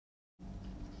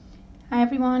Hi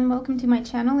everyone, welcome to my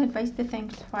channel, Advice to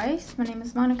Think Twice. My name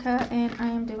is Monica and I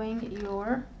am doing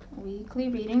your weekly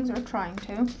readings, or trying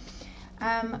to,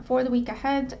 for the week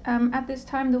ahead. At this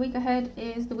time, the week ahead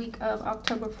is the week of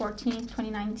October 14th,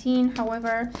 2019.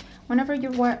 However, whenever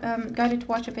you're guided to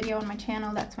watch a video on my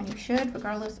channel, that's when you should,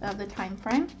 regardless of the time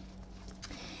frame.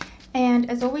 And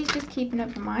as always, just keep an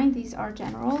open mind. These are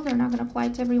general. They're not going to apply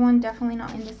to everyone, definitely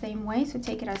not in the same way. So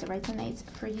take it as it resonates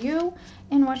for you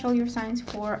and watch all your signs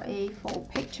for a full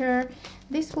picture.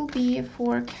 This will be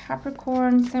for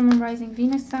Capricorn, Sun, Moon, Rising,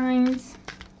 Venus signs.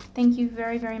 Thank you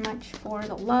very, very much for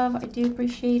the love. I do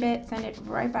appreciate it. Send it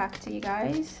right back to you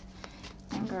guys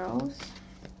and girls.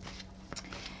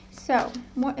 So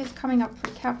what is coming up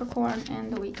for Capricorn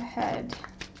in the week ahead?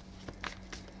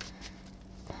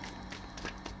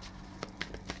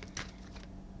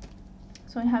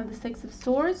 So I have the Six of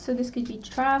Swords, so this could be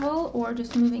travel or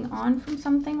just moving on from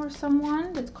something or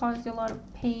someone that's caused you a lot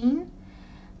of pain.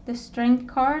 The Strength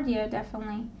card, yeah,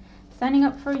 definitely. Standing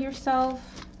up for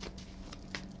yourself.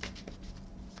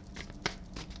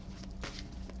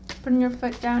 Putting your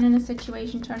foot down in a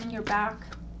situation, turning your back.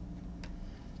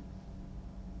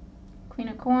 Queen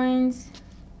of Coins.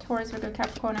 Taurus, Virgo,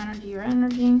 Capricorn energy, your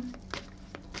energy.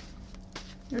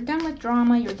 You're done with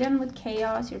drama, you're done with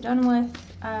chaos, you're done with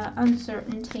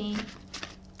uncertainty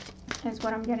is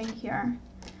what I'm getting here.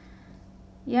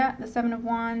 Yeah, the Seven of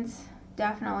Wands,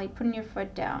 definitely putting your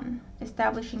foot down,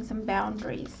 establishing some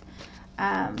boundaries,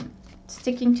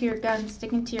 sticking to your guns,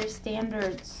 sticking to your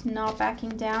standards, not backing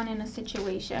down in a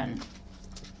situation.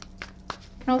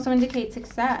 Can also indicate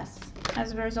success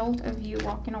as a result of you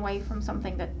walking away from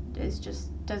something that is just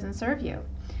doesn't serve you.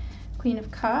 Queen of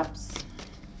Cups.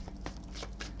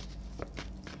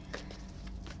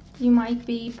 You might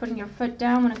be putting your foot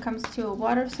down when it comes to a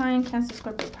water sign, Cancer,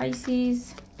 Scorpio,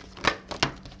 Pisces.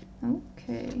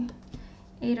 Okay.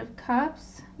 Eight of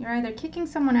Cups. You're either kicking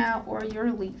someone out or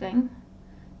you're leaving.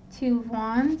 Two of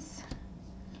Wands.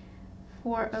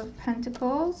 Four of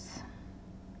Pentacles.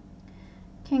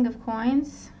 King of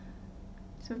Coins.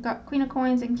 So we've got Queen of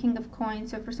Coins and King of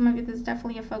Coins. So for some of you, there's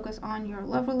definitely a focus on your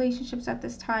love relationships at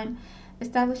this time.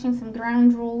 Establishing some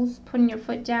ground rules, putting your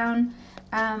foot down.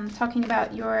 Talking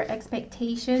about your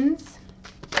expectations.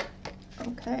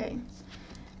 Okay.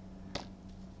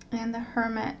 And the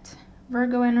Hermit.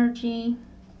 Virgo energy.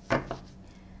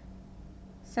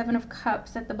 Seven of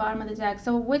Cups at the bottom of the deck.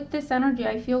 So with this energy,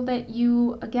 I feel that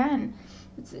you, again,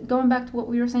 it's going back to what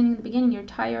we were saying in the beginning, you're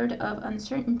tired of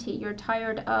uncertainty. You're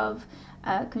tired of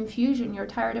confusion. You're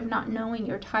tired of not knowing.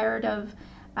 You're tired of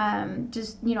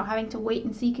just, you know, having to wait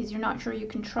and see because you're not sure you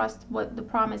can trust what the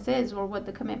promise is or what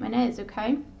the commitment is,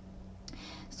 okay?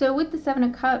 So with the Seven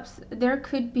of Cups, there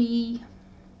could be,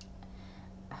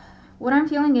 what I'm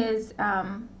feeling is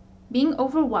being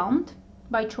overwhelmed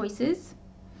by choices,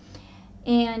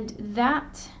 and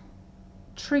that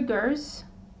triggers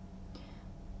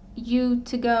you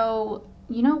to go,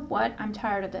 you know what, I'm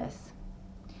tired of this.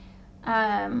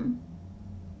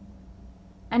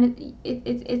 And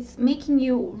it's making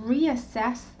you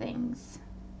reassess things.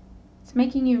 It's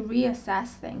making you reassess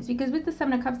things. Because with the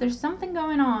Seven of Cups, there's something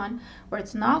going on where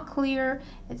it's not clear,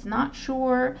 it's not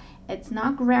sure, it's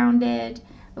not grounded,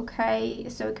 okay?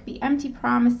 So it could be empty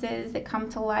promises that come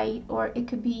to light, or it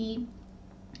could be,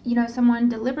 you know, someone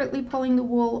deliberately pulling the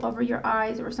wool over your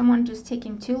eyes, or someone just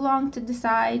taking too long to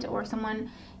decide, or someone,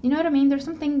 you know what I mean? There's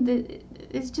something that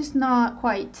is just not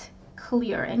quite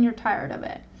clear and you're tired of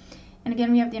it. And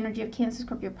again, we have the energy of Cancer,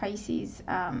 Scorpio, Pisces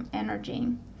energy.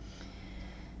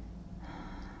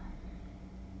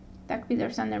 That could be their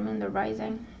sun, their moon, their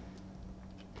rising.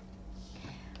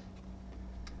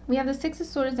 We have the Six of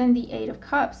Swords and the Eight of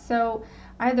Cups. So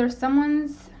either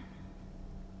someone's,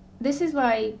 this is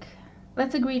like,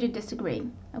 let's agree to disagree,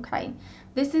 okay?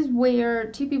 This is where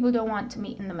two people don't want to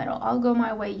meet in the middle. I'll go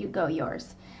my way, you go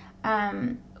yours.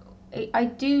 I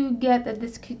do get that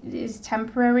this is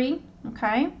temporary,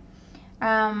 okay?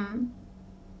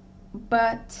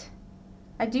 But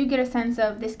I do get a sense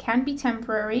of this can be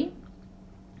temporary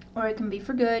or it can be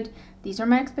for good. These are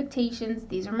my expectations.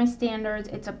 These are my standards.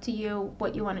 It's up to you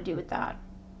what you want to do with that.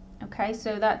 Okay,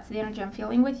 so that's the energy I'm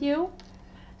feeling with you.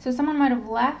 So someone might have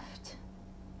left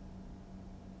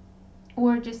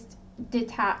or just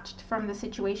detached from the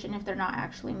situation if they're not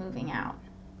actually moving out.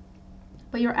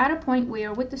 But you're at a point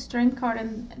where with the Strength card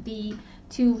and the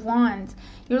Two of Wands,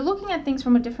 you're looking at things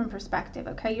from a different perspective,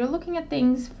 okay? You're looking at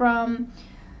things from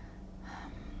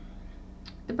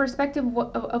the perspective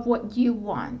of what you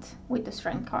want with the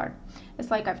Strength card.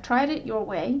 It's like, I've tried it your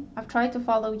way. I've tried to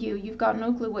follow you. You've got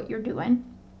no clue what you're doing,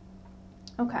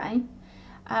 okay?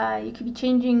 You could be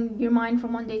changing your mind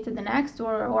from one day to the next,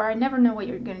 or I never know what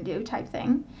you're going to do type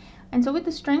thing. And so with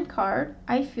the Strength card,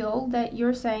 I feel that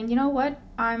you're saying, you know what,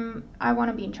 I want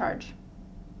to be in charge.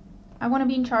 I want to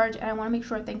be in charge, and I want to make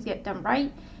sure things get done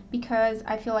right, because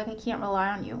I feel like I can't rely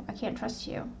on you. I can't trust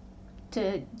you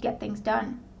to get things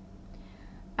done.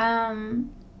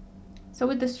 So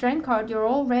with the Strength card, you're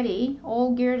all ready,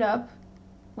 all geared up,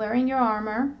 wearing your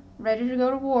armor, ready to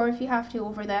go to war if you have to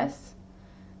over this.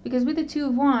 Because with the Two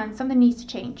of Wands, something needs to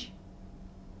change.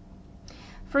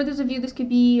 For those of you, this could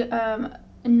be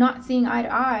not seeing eye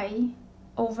to eye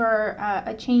over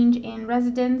a change in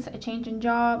residence, a change in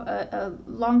job, a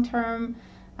long-term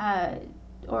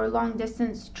or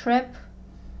long-distance trip.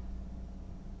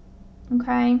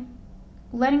 Okay?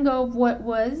 Letting go of what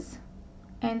was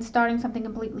and starting something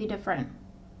completely different.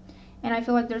 And I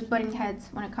feel like there's butting heads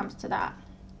when it comes to that.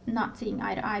 Not seeing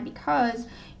eye to eye, because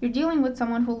you're dealing with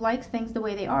someone who likes things the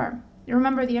way they are.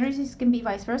 Remember, the energies can be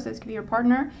vice versa. This could be your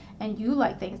partner and you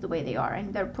like things the way they are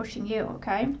and they're pushing you,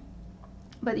 okay?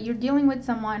 But you're dealing with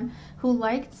someone who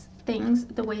likes things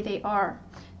the way they are.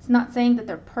 It's not saying that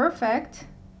they're perfect,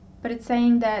 but it's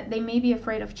saying that they may be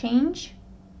afraid of change,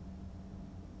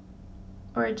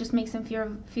 or it just makes them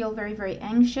feel very, very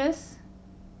anxious.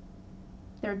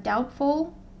 They're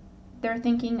doubtful. They're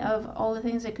thinking of all the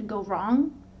things that could go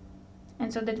wrong.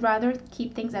 And so they'd rather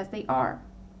keep things as they are.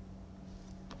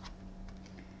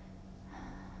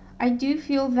 I do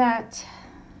feel that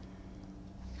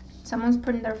someone's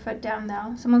putting their foot down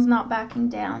though. Someone's not backing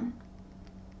down.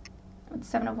 With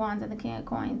Seven of Wands and the King of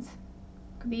Coins.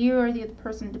 Could be you or the other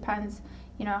person, depends,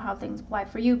 you know, how things apply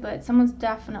for you, but someone's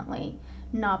definitely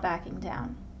not backing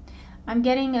down. I'm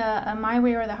getting a my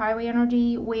way or the highway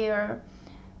energy where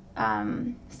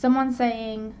someone's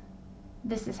saying,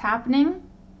 this is happening.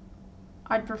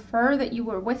 I'd prefer that you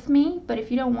were with me, but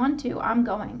if you don't want to, I'm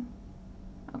going.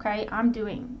 Okay, I'm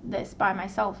doing this by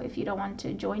myself if you don't want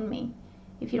to join me,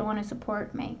 if you don't want to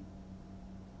support me.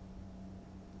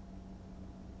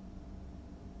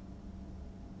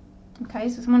 Okay,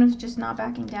 so someone who's just not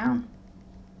backing down.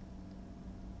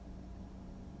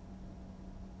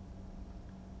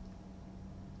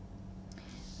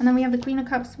 And then we have the Queen of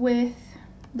Cups with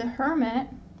the Hermit,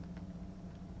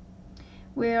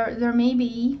 where there may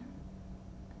be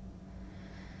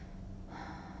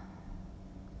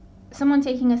someone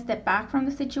taking a step back from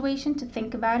the situation to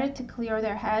think about it, to clear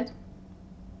their head.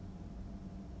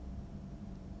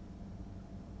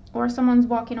 Or someone's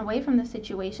walking away from the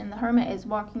situation. The Hermit is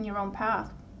walking your own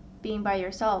path, being by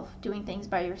yourself, doing things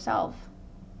by yourself.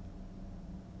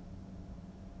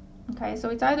 Okay, so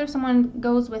it's either someone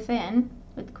goes within,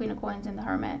 with the Queen of Coins and the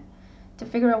Hermit, to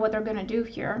figure out what they're going to do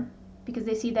here, because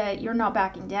they see that you're not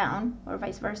backing down, or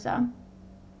vice versa.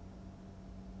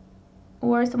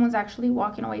 Or someone's actually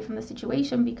walking away from the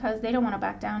situation because they don't want to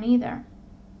back down either.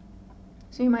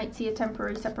 So you might see a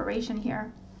temporary separation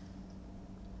here.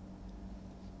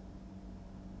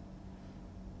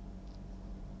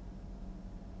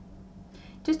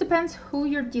 Just depends who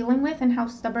you're dealing with and how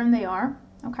stubborn they are,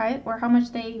 okay? Or how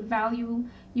much they value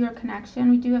your connection.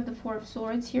 We do have the Four of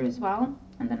Swords here as well,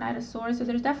 and the Knight of Swords. So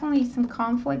there's definitely some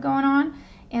conflict going on.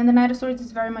 And the Knight of Swords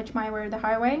is very much my way or the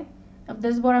highway. If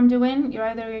this is what I'm doing, you're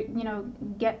either, you know,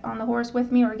 get on the horse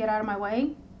with me or get out of my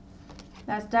way.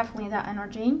 That's definitely that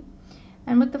energy.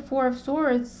 And with the Four of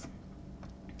Swords,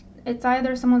 it's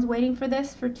either someone's waiting for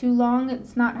this for too long,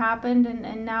 it's not happened,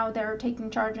 and now they're taking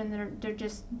charge and they're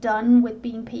just done with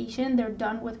being patient, they're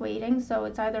done with waiting. So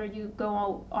it's either you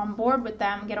go on board with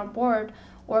them, get on board,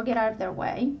 or get out of their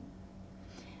way.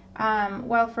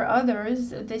 While for others,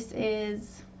 this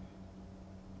is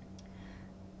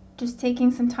just taking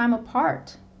some time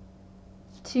apart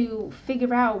to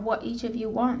figure out what each of you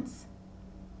wants.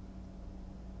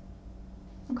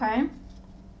 Okay?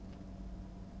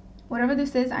 Whatever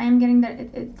this is, I am getting that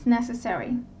it's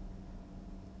necessary.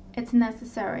 It's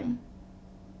necessary.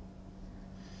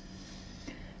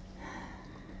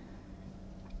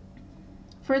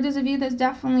 For those of you, there's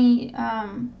definitely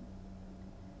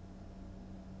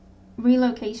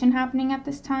relocation happening at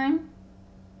this time.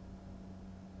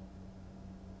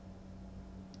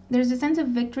 There's a sense of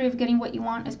victory of getting what you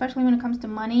want, especially when it comes to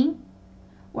money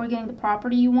or getting the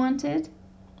property you wanted.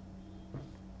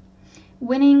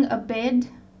 Winning a bid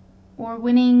or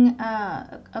winning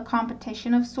a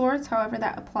competition of sorts, however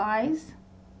that applies.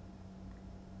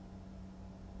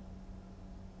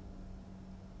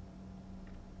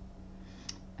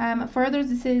 For others,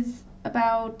 this is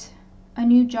about a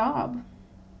new job.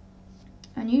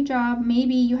 A new job,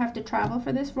 maybe you have to travel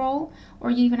for this role, or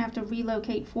you even have to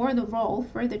relocate for the role,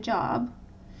 for the job.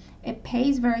 It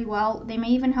pays very well. They may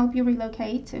even help you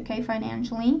relocate, okay,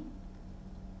 financially.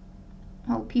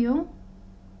 Help you.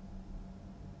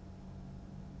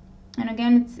 And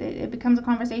again, it becomes a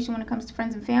conversation when it comes to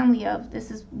friends and family of, this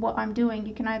is what I'm doing.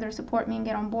 You can either support me and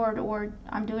get on board, or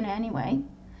I'm doing it anyway.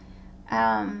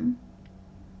 And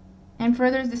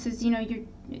further, this is, you know, you're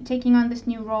taking on this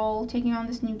new role, taking on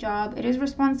this new job. It is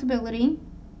responsibility.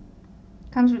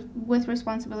 Comes with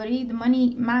responsibility. The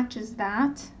money matches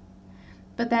that.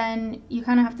 But then you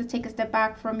kind of have to take a step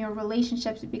back from your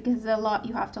relationships, because there's a lot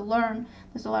you have to learn.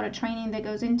 There's a lot of training that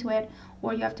goes into it,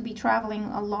 or you have to be traveling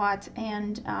a lot,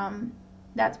 and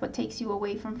that's what takes you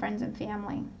away from friends and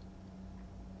family.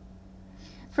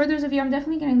 For those of you, I'm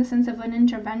definitely getting the sense of an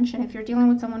intervention. If you're dealing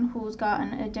with someone who's got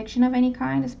an addiction of any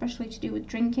kind, especially to do with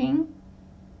drinking,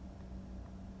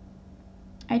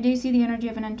 I do see the energy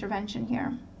of an intervention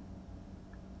here.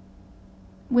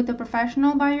 With a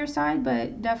professional by your side,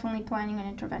 but definitely planning an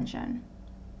intervention.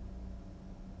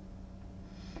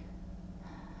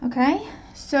 Okay,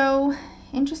 so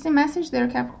interesting message there,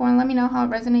 Capricorn. Let me know how it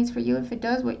resonates for you, if it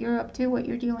does, what you're up to, what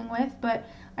you're dealing with. But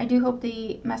I do hope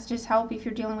the messages help if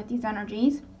you're dealing with these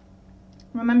energies.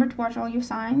 Remember to watch all your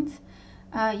signs.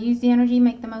 Use the energy,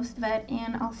 make the most of it,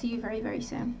 and I'll see you very, very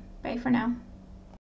soon. Bye for now.